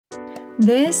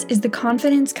This is the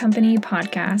Confidence Company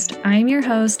podcast. I'm your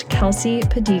host, Kelsey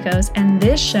Padigos, and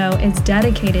this show is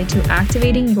dedicated to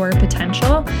activating your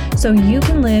potential so you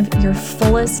can live your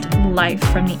fullest life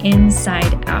from the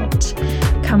inside out.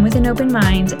 Come with an open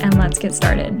mind and let's get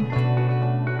started.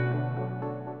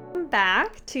 Welcome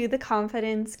back to the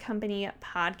Confidence Company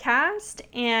podcast,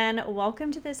 and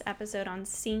welcome to this episode on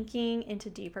sinking into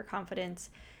deeper confidence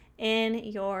in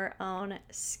your own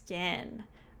skin.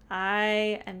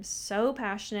 I am so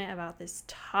passionate about this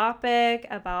topic,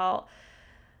 about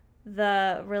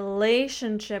the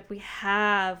relationship we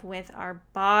have with our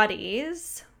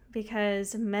bodies,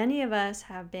 because many of us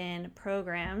have been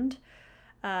programmed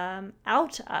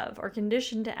out of or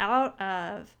conditioned out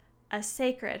of a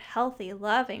sacred, healthy,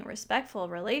 loving, respectful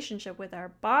relationship with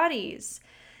our bodies.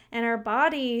 And our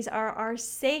bodies are our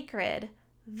sacred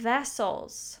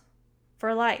vessels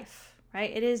for life.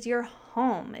 Right? It is your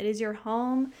home. It is your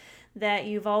home that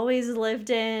you've always lived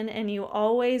in and you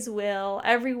always will.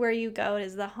 Everywhere you go, it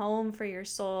is the home for your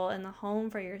soul and the home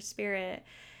for your spirit.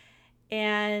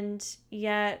 And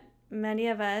yet, many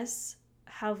of us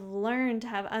have learned to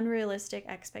have unrealistic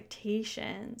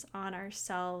expectations on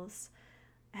ourselves,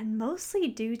 and mostly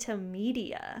due to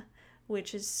media,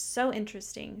 which is so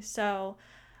interesting. So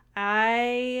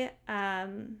I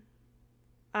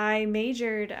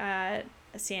majored at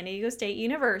San Diego State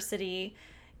University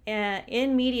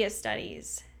in media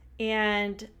studies,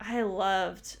 and I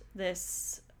loved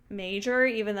this major,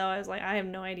 even though I was like, I have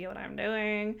no idea what I'm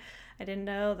doing. I didn't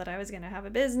know that I was going to have a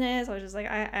business. I was just like,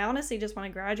 I honestly just want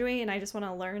to graduate and I just want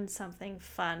to learn something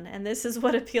fun, and this is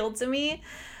what appealed to me.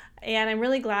 And I'm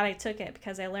really glad I took it,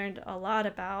 because I learned a lot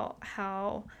about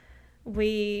how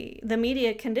the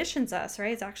media conditions us,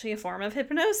 right? It's actually a form of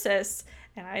hypnosis.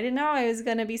 And I didn't know I was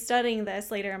going to be studying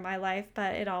this later in my life,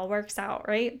 but it all works out,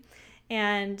 right?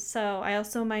 And so I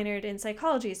also minored in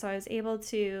psychology, so I was able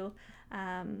to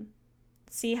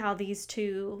see how these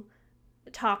two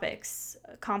topics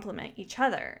complement each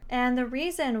other. And the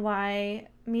reason why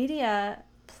media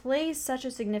plays such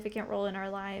a significant role in our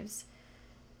lives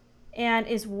and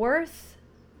is worth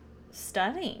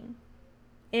studying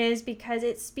is because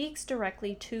it speaks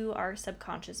directly to our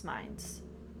subconscious minds,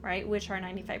 right? Which are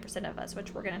 95% of us,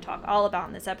 which we're going to talk all about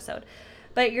in this episode.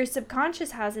 But your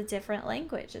subconscious has a different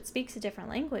language. It speaks a different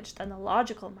language than the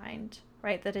logical mind,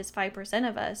 right? That is 5%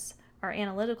 of us, our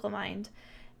analytical mind.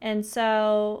 And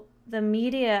so the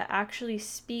media actually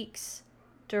speaks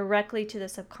directly to the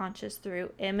subconscious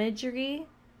through imagery,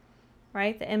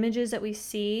 right? The images that we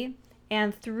see,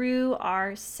 and through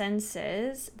our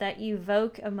senses that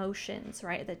evoke emotions,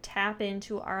 right? That tap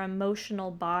into our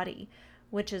emotional body,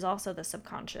 which is also the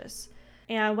subconscious.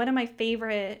 And one of my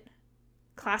favorite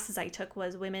classes I took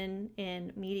was Women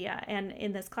in Media. And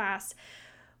in this class,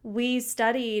 we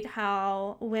studied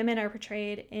how women are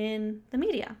portrayed in the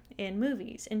media, in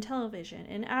movies, in television,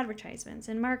 in advertisements,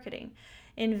 in marketing,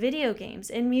 in video games,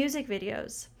 in music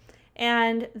videos,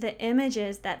 and the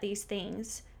images that these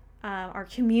things are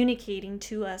communicating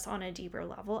to us on a deeper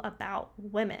level about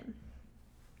women.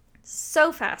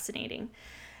 So fascinating.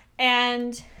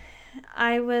 And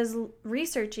I was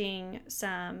researching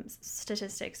some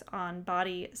statistics on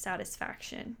body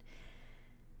satisfaction.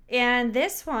 And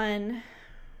this one,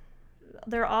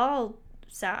 they're all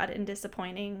sad and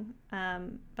disappointing,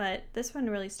 but this one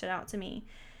really stood out to me.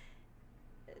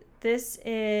 This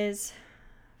is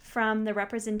from the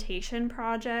Representation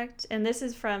Project, and this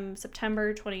is from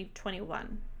September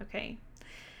 2021, okay?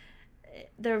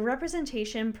 The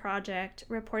Representation Project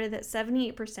reported that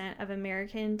 78% of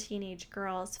American teenage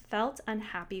girls felt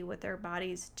unhappy with their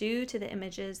bodies due to the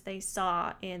images they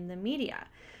saw in the media,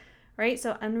 right?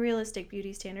 So unrealistic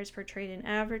beauty standards portrayed in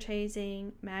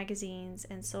advertising, magazines,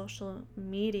 and social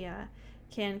media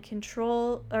can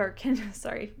contribute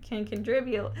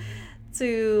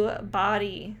to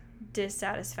body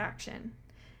dissatisfaction.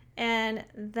 And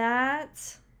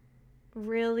that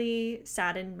really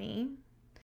saddened me,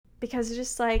 because it's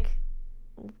just like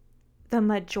the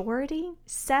majority,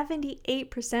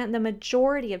 78%, the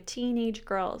majority of teenage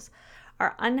girls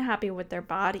are unhappy with their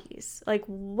bodies. Like,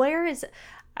 where is it?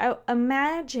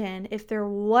 Imagine if there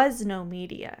was no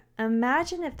media.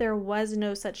 Imagine if there was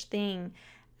no such thing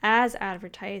as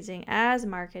advertising, as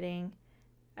marketing,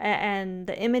 and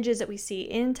the images that we see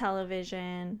in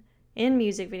television, in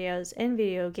music videos, in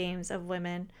video games of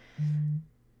women.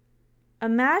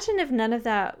 Imagine if none of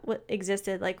that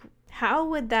existed. Like, how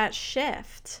would that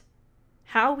shift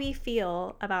how we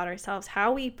feel about ourselves,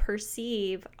 how we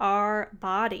perceive our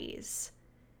bodies?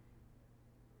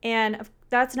 And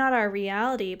that's not our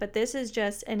reality, but this is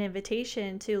just an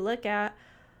invitation to look at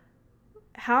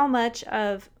how much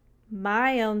of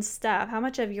my own stuff, how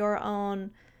much of your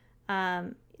own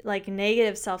like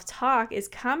negative self-talk is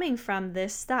coming from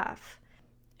this stuff.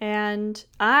 And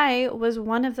I was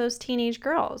one of those teenage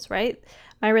girls, right?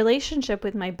 My relationship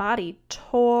with my body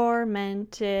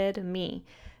tormented me.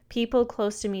 People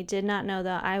close to me did not know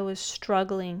that I was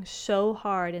struggling so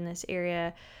hard in this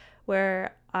area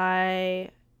where I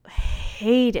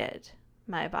hated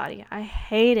my body. I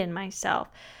hated myself.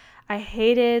 I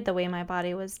hated the way my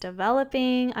body was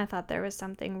developing. I thought there was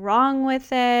something wrong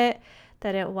with it,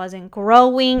 that it wasn't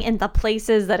growing in the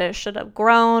places that it should have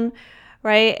grown,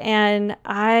 right? And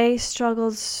I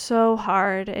struggled so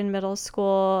hard in middle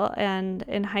school and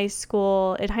in high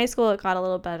school. In high school, it got a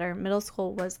little better. Middle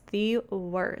school was the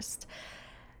worst.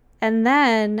 And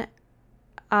then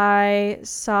I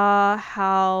saw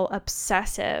how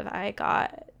obsessive I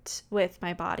got with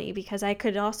my body because I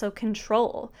could also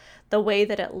control the way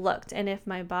that it looked. And if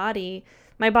my body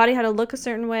had to look a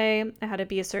certain way, I had to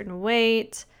be a certain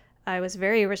weight. I was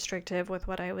very restrictive with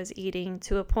what I was eating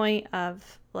to a point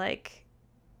of like,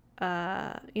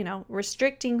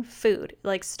 restricting food,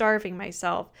 like starving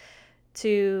myself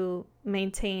to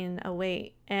maintain a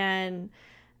weight. And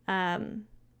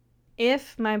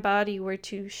if my body were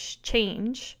to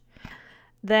change,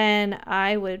 then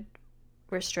I would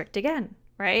restrict again,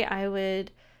 right? I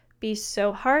would be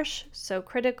so harsh, so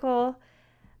critical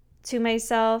to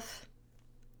myself.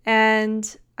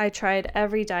 And I tried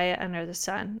every diet under the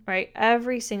sun, right?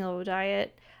 Every single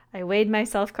diet. I weighed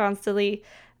myself constantly.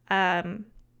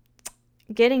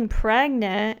 Getting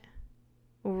pregnant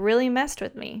really messed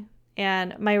with me.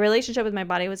 And my relationship with my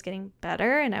body was getting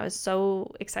better, and I was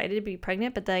so excited to be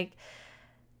pregnant, but like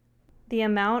the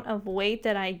amount of weight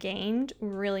that I gained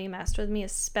really messed with me,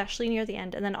 especially near the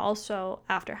end. And then also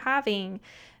after having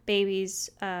babies,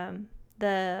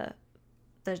 the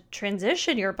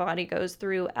transition your body goes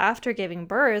through after giving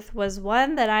birth was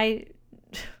one that I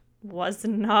was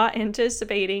not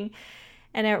anticipating,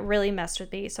 and it really messed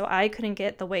with me. So I couldn't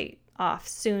get the weight off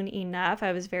soon enough.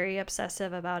 I was very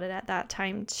obsessive about it at that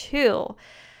time too.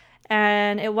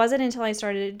 And it wasn't until I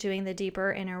started doing the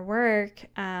deeper inner work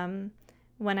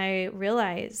when I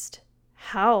realized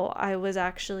how I was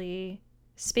actually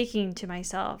speaking to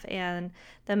myself and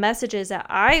the messages that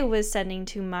I was sending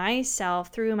to myself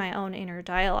through my own inner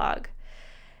dialogue.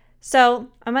 So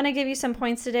I'm going to give you some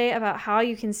points today about how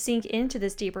you can sink into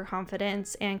this deeper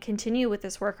confidence and continue with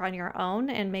this work on your own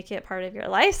and make it part of your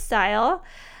lifestyle.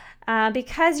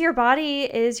 Because your body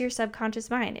is your subconscious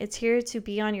mind. It's here to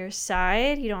be on your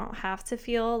side. You don't have to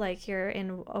feel like you're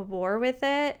in a war with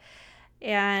it.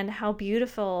 And how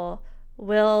beautiful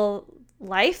will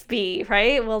life be,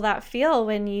 right? Will that feel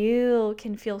when you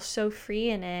can feel so free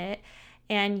in it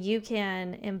and you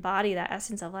can embody that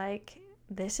essence of like,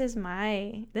 this is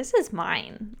mine.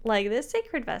 Like this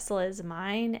sacred vessel is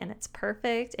mine, and it's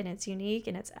perfect and it's unique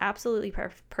and it's absolutely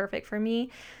perfect for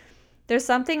me. There's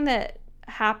something that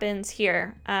happens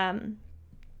here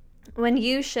when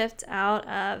you shift out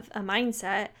of a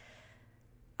mindset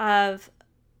of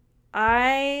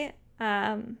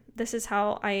this is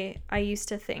how I used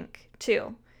to think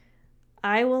too.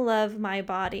 I will love my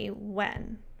body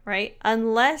when, right?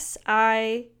 Unless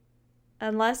I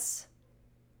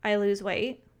lose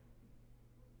weight,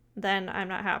 then I'm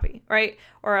not happy, right?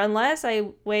 Or unless I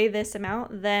weigh this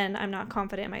amount, then I'm not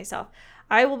confident in myself.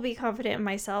 I will be confident in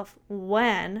myself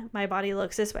when my body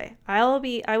looks this way. I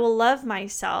will love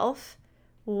myself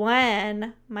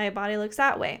when my body looks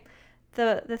that way.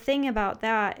 The thing about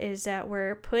that is that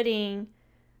we're putting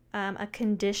a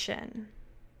condition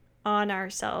on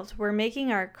ourselves. We're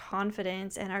making our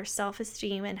confidence and our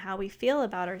self-esteem and how we feel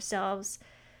about ourselves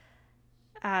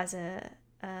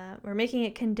we're making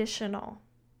it conditional,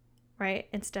 right?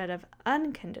 Instead of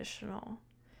unconditional.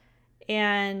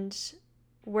 And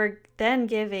we're then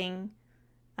giving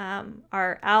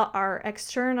our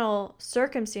external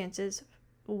circumstances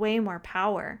way more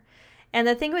power. And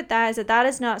the thing with that is that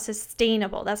is not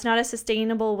sustainable. That's not a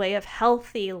sustainable way of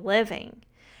healthy living.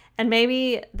 And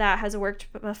maybe that has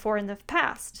worked before in the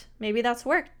past. Maybe that's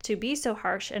worked to be so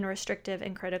harsh and restrictive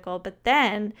and critical. But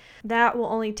then that will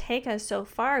only take us so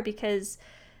far because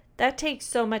that takes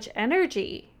so much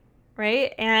energy,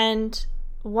 right? And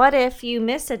what if you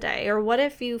miss a day? Or what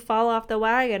if you fall off the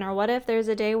wagon? Or what if there's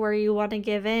a day where you want to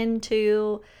give in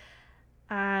to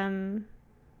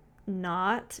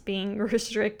not being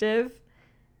restrictive?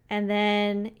 And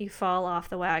then you fall off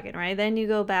the wagon, right? Then you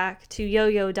go back to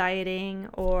yo-yo dieting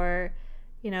or,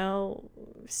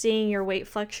 seeing your weight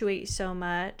fluctuate so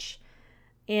much.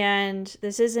 And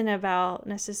this isn't about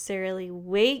necessarily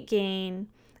weight gain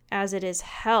as it is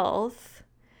health.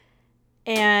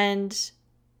 And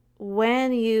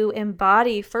when you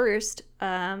embody first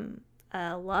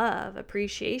love,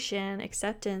 appreciation,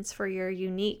 acceptance for your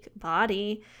unique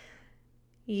body,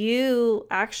 you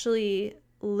actually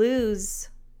lose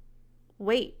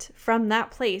weight from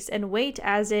that place, and weight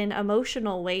as in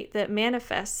emotional weight that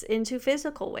manifests into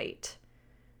physical weight,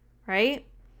 right?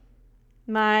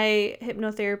 My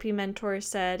hypnotherapy mentor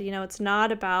said, it's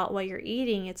not about what you're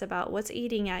eating, it's about what's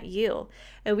eating at you.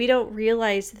 And we don't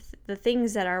realize the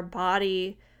things that our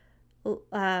body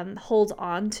holds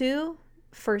on to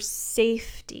for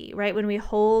safety, right? When we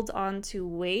hold on to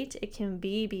weight, it can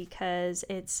be because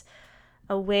it's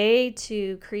a way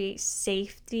to create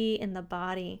safety in the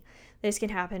body. This can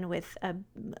happen with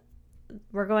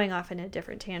we're going off in a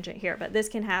different tangent here, but this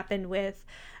can happen with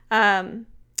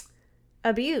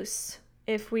abuse.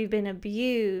 If we've been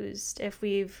abused, if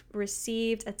we've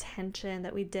received attention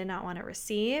that we did not want to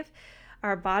receive,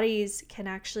 our bodies can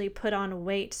actually put on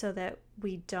weight so that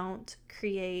we don't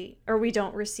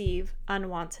receive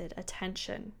unwanted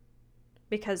attention,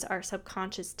 because our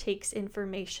subconscious takes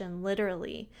information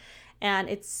literally, and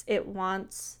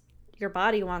your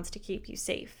body wants to keep you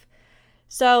safe.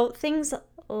 So things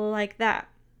like that,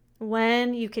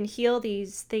 when you can heal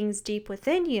these things deep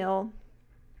within you,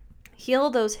 heal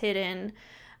those hidden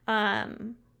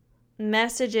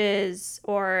messages,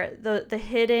 or the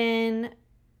hidden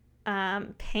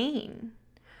pain,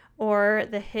 or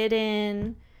the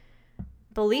hidden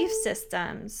belief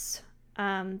systems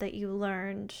that you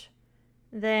learned,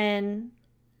 then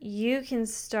you can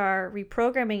start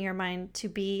reprogramming your mind to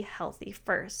be healthy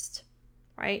first,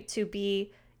 right? To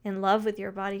be in love with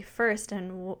your body first.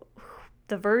 And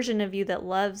the version of you that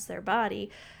loves their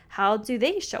body, how do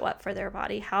they show up for their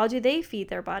body? How do they feed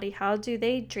their body? How do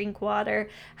they drink water?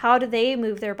 How do they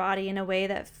move their body in a way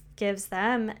that gives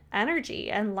them energy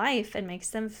and life and makes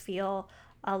them feel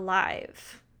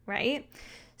alive, right?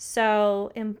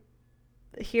 So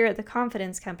here at the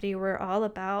Confidence Company, we're all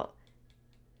about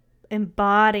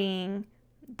embodying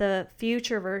the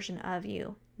future version of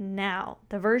you now.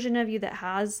 The version of you that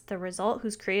has the result,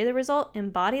 who's created the result,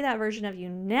 embody that version of you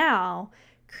now.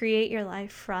 Create your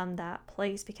life from that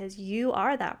place, because you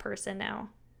are that person now.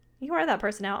 You are that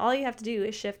person now. All you have to do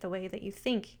is shift the way that you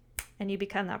think, and you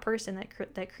become that person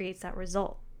that creates that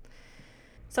result.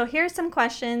 So here's some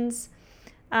questions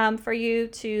for you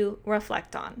to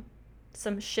reflect on,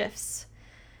 some shifts.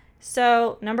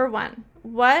 So, number 1,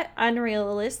 what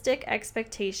unrealistic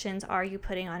expectations are you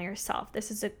putting on yourself?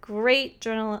 This is a great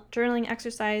journaling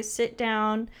exercise. Sit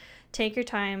down, take your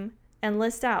time, and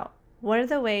list out, what are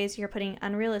the ways you're putting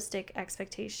unrealistic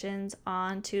expectations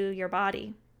onto your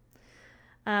body?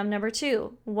 Number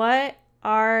 2, what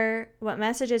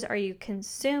messages are you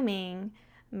consuming?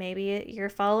 Maybe you're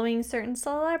following certain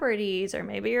celebrities, or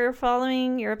maybe you're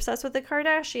obsessed with the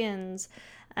Kardashians.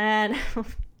 And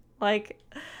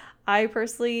I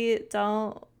personally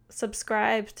don't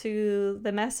subscribe to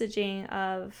the messaging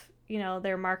of,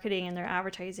 their marketing and their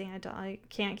advertising. I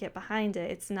can't get behind it.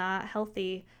 It's not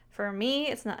healthy for me.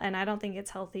 It's not, and I don't think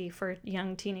it's healthy for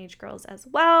young teenage girls as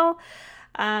well.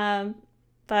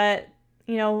 But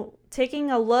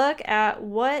taking a look at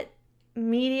what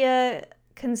media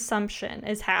consumption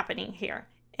is happening here,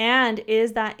 and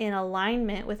is that in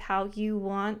alignment with how you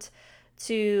want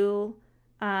to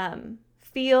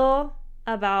feel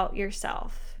about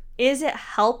yourself? Is it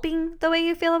helping the way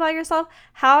you feel about yourself?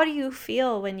 How do you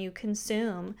feel when you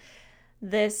consume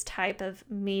this type of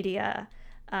media?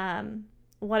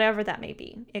 Whatever that may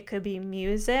be. It could be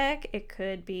music, it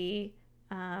could be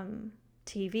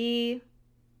TV,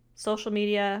 social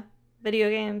media, video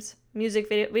games, music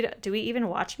video. Do we even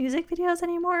watch music videos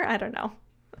anymore? I don't know.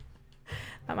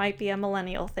 That might be a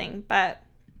millennial thing, but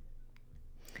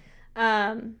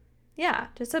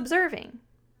just observing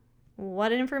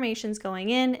what information's going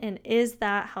in, and is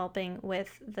that helping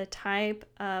with the type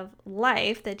of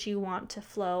life that you want to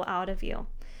flow out of you.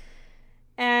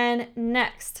 And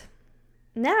next,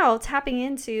 now tapping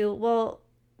into,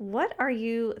 what are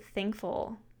you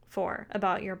thankful for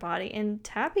about your body, and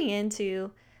tapping into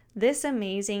this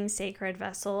amazing sacred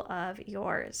vessel of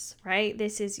yours, right?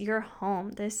 This is your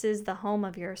home. This is the home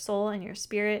of your soul and your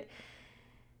spirit.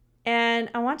 And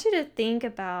I want you to think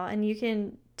about, and you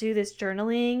can do this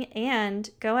journaling, and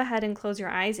go ahead and close your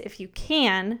eyes if you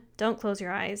can. Don't close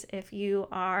your eyes if you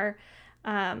are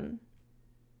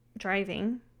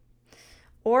driving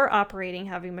or operating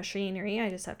heavy machinery. I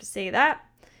just have to say that.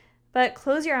 But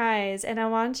close your eyes, and I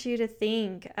want you to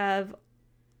think of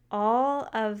all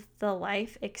of the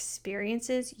life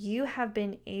experiences you have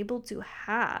been able to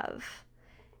have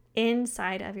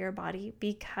inside of your body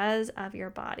because of your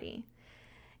body.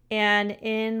 And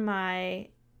in my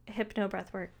Hypno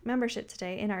Breathwork membership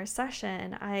today, in our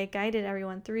session, I guided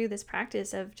everyone through this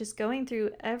practice of just going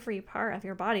through every part of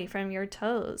your body, from your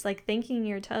toes, like thanking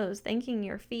your toes, thanking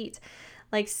your feet,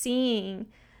 like seeing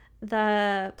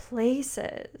the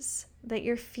places that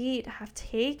your feet have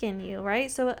taken you, right?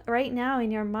 So right now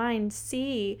in your mind,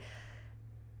 see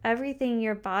everything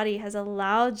your body has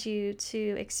allowed you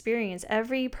to experience.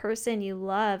 Every person you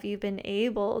love, you've been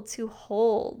able to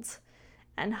hold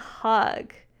and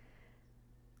hug.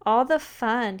 All the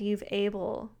fun you've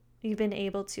been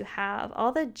able to have,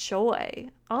 all the joy,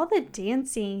 all the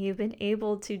dancing you've been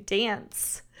able to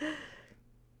dance,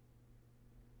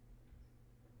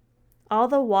 all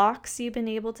the walks you've been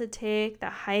able to take, the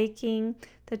hiking,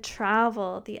 the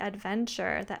travel, the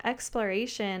adventure, the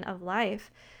exploration of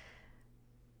life.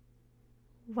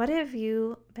 What have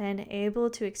you been able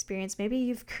to experience? Maybe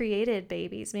you've created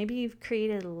babies. Maybe you've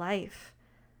created life.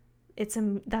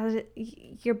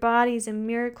 Your body's a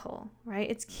miracle, right?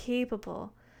 It's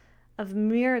capable of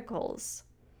miracles.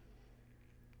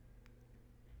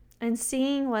 And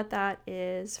seeing what that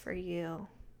is for you,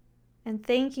 and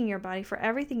thanking your body for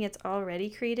everything it's already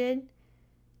created,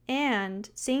 and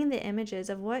seeing the images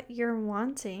of what you're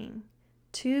wanting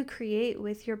to create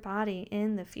with your body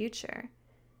in the future.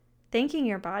 Thanking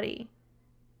your body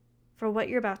for what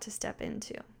you're about to step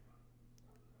into.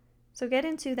 So get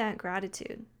into that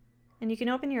gratitude. And you can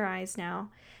open your eyes now.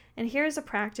 And here's a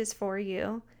practice for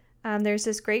you. There's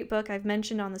this great book I've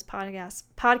mentioned on this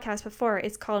podcast before.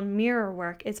 It's called Mirror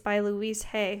Work. It's by Louise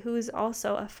Hay, who's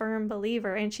also a firm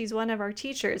believer. And she's one of our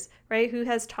teachers, right? Who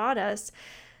has taught us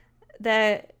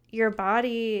that your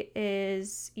body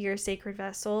is your sacred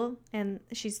vessel. And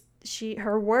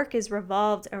her work is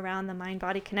revolved around the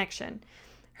mind-body connection.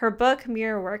 Her book,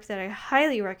 Mirror Work, that I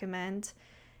highly recommend,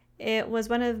 it was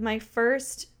one of my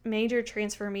first major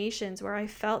transformations where I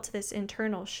felt this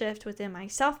internal shift within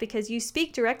myself, because you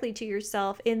speak directly to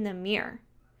yourself in the mirror.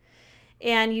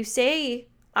 And you say,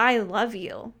 I love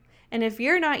you. And if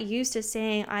you're not used to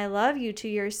saying, I love you to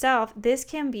yourself, this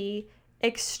can be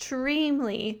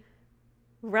extremely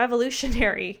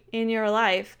revolutionary in your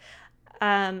life.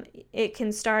 It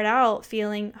can start out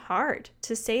feeling hard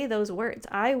to say those words.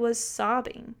 I was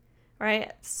sobbing,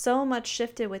 right? So much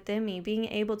shifted within me, being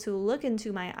able to look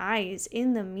into my eyes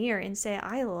in the mirror and say,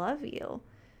 I love you.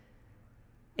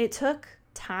 It took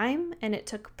time, and it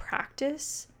took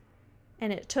practice,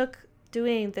 and it took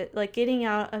doing that, like getting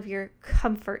out of your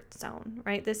comfort zone,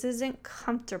 right? This isn't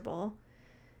comfortable,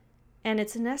 and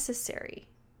it's necessary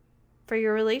for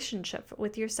your relationship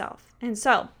with yourself. And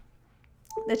so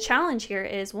the challenge here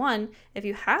is, one, if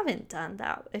you haven't done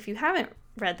that, if you haven't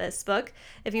read this book,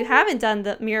 if you haven't done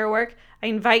the mirror work, I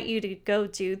invite you to go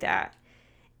do that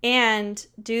and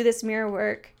do this mirror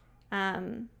work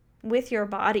with your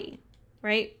body,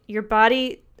 right? Your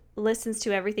body listens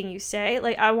to everything you say.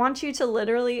 Like, I want you to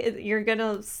literally, you're going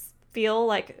to feel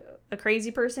like a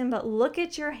crazy person, but look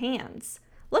at your hands.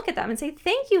 Look at them and say,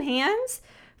 thank you, hands,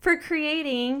 for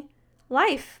creating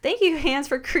life. Thank you, hands,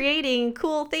 for creating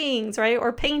cool things, right?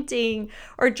 Or painting,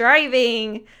 or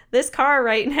driving this car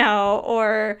right now,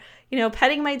 or,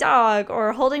 petting my dog,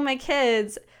 or holding my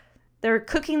kids. They're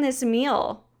cooking this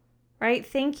meal, right?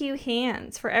 Thank you,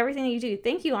 hands, for everything that you do.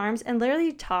 Thank you, arms, and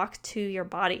literally talk to your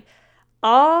body.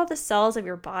 All the cells of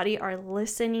your body are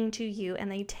listening to you,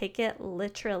 and they take it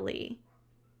literally.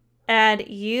 And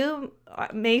you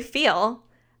may feel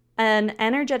an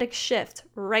energetic shift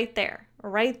right there,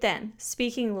 right then,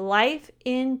 speaking life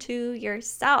into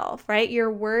yourself, right?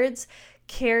 Your words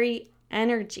carry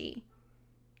energy.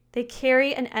 They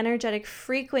carry an energetic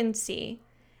frequency.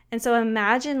 And so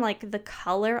imagine like the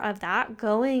color of that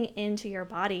going into your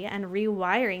body and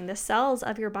rewiring the cells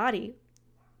of your body.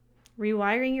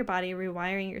 Rewiring your body,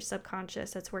 rewiring your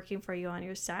subconscious that's working for you on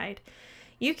your side.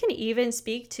 You can even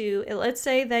speak to, let's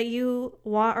say that you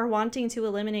are wanting to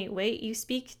eliminate weight. You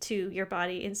speak to your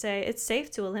body and say, it's safe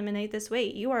to eliminate this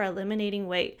weight. You are eliminating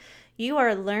weight. You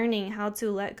are learning how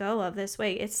to let go of this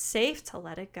weight. It's safe to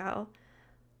let it go.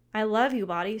 I love you,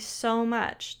 body, so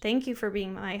much. Thank you for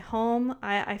being my home.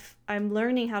 I'm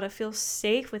learning how to feel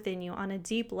safe within you on a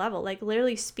deep level. Like,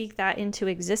 literally speak that into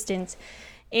existence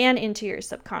and into your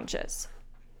subconscious.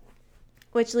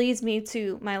 Which leads me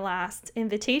to my last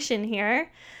invitation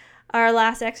here, our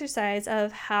last exercise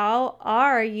of how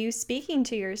are you speaking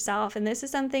to yourself? And this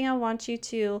is something I want you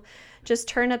to just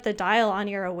turn up the dial on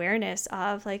your awareness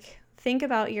of. Like, think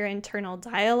about your internal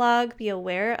dialogue, be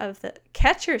aware of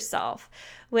catch yourself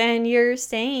when you're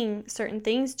saying certain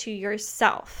things to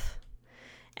yourself.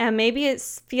 And maybe it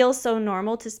feels so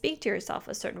normal to speak to yourself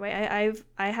a certain way.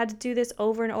 I had to do this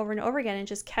over and over and over again and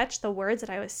just catch the words that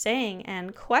I was saying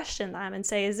and question them and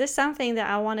say, is this something that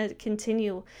I want to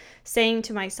continue saying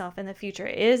to myself in the future?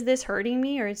 Is this hurting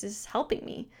me or is this helping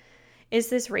me? Is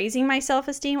this raising my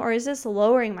self-esteem or is this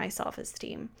lowering my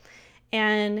self-esteem?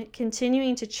 And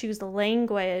continuing to choose the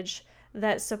language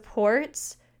that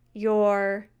supports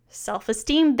your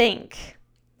self-esteem bank.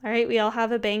 All right, we all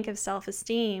have a bank of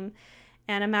self-esteem.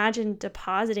 And imagine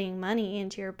depositing money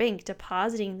into your bank,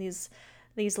 depositing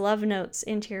these love notes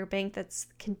into your bank that's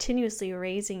continuously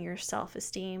raising your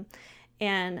self-esteem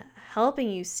and helping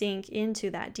you sink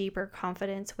into that deeper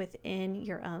confidence within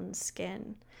your own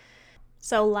skin.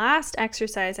 So last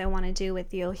exercise I want to do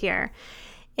with you here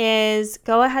is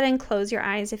go ahead and close your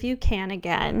eyes if you can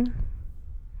again.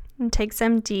 And take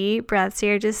some deep breaths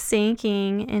here, just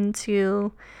sinking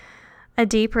into a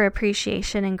deeper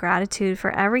appreciation and gratitude for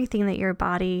everything that your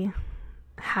body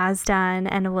has done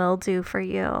and will do for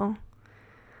you.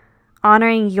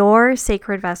 Honoring your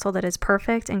sacred vessel that is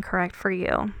perfect and correct for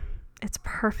you. It's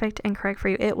perfect and correct for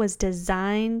you. It was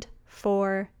designed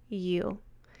for you.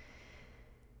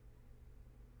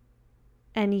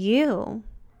 And you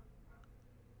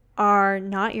are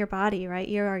not your body, right?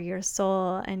 You are your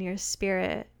soul and your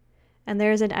spirit. And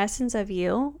there's an essence of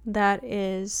you that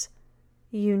is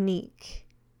unique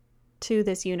to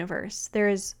this universe. There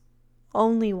is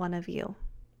only one of you.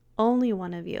 Only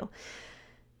one of you.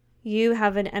 You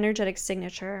have an energetic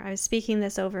signature. I was speaking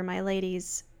this over my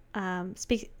ladies, in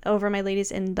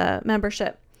the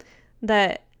membership,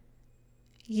 that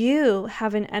you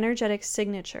have an energetic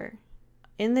signature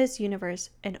in this universe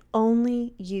and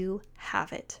only you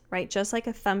have it, right? Just like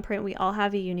a thumbprint, we all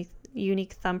have a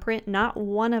unique thumbprint. Not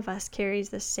one of us carries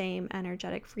the same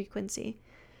energetic frequency.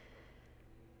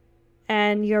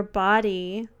 And your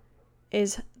body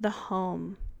is the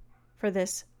home for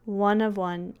this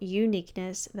one-of-one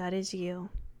uniqueness that is you.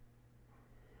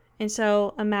 And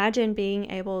so imagine being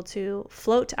able to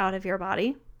float out of your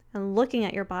body and looking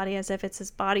at your body as if it's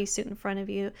this bodysuit in front of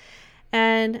you.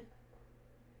 And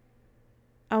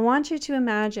I want you to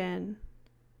imagine,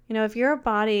 if your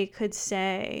body could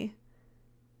say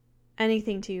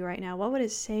anything to you right now, what would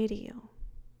it say to you?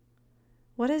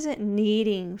 What is it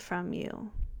needing from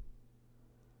you?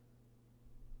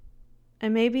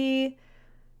 And maybe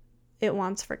it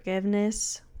wants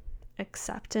forgiveness,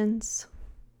 acceptance,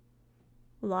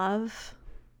 love.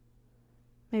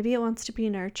 Maybe it wants to be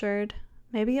nurtured.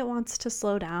 Maybe it wants to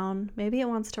slow down. Maybe it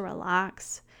wants to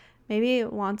relax. Maybe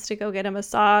it wants to go get a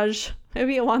massage.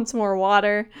 Maybe it wants more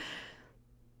water.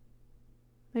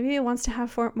 Maybe it wants to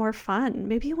have more fun.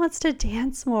 Maybe it wants to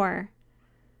dance more.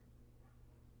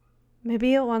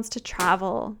 Maybe it wants to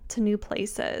travel to new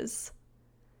places.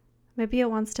 Maybe it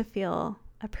wants to feel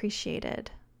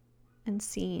appreciated and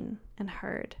seen and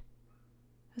heard.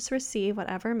 Just receive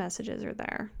whatever messages are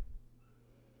there.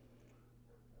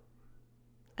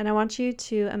 And I want you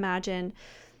to imagine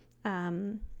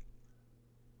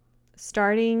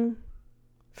starting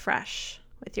fresh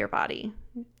with your body.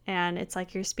 And it's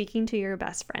like you're speaking to your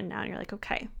best friend now. And you're like,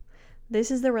 okay,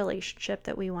 this is the relationship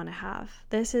that we want to have.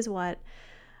 This is what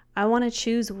I want to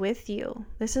choose with you.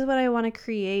 This is what I want to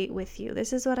create with you.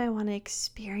 This is what I want to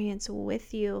experience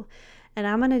with you. And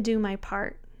I'm going to do my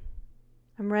part.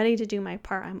 I'm ready to do my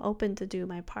part. I'm open to do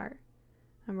my part.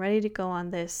 I'm ready to go on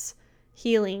this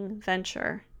healing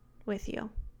venture with you.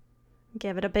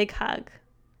 Give it a big hug.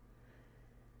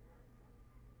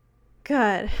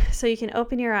 Good. So you can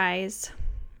open your eyes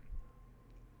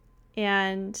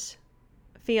and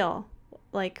feel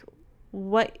like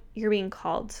what you're being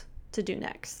called to do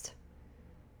next.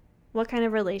 What kind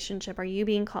of relationship are you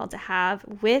being called to have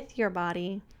with your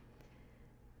body?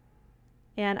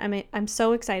 And I'm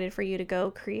so excited for you to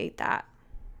go create that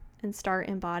and start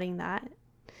embodying that.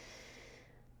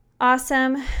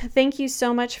 Awesome. Thank you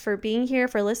so much for being here,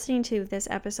 for listening to this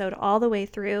episode all the way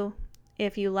through.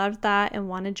 If you loved that and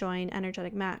want to join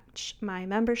Energetic Match, my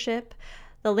membership,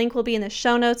 the link will be in the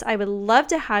show notes. I would love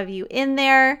to have you in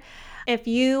there. If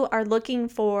you are looking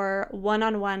for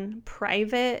one-on-one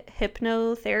private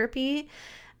hypnotherapy,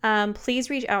 please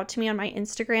reach out to me on my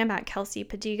Instagram at Kelsey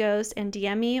Padigos and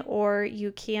DM me, or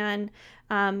you can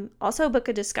also book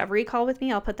a discovery call with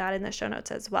me. I'll put that in the show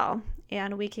notes as well,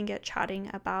 and we can get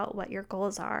chatting about what your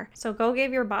goals are. So go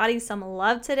give your body some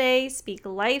love today. Speak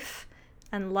life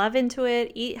and love into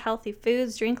it. Eat healthy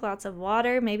foods, drink lots of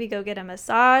water, maybe go get a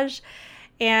massage,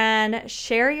 and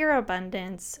share your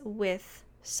abundance with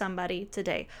somebody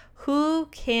today. Who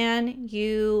can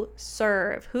you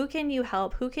serve? Who can you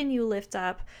help? Who can you lift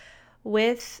up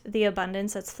with the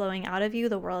abundance that's flowing out of you.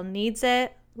 The world needs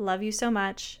it. Love you so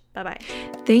much. Bye-bye.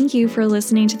 Thank you for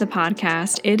listening to the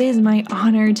podcast. It is my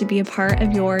honor to be a part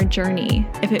of your journey.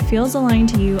 If it feels aligned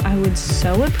to you, I would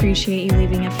so appreciate you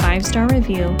leaving a 5-star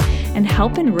review and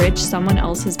help enrich someone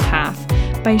else's path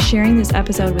by sharing this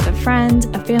episode with a friend,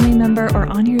 a family member, or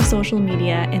on your social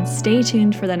media, and stay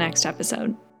tuned for the next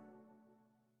episode.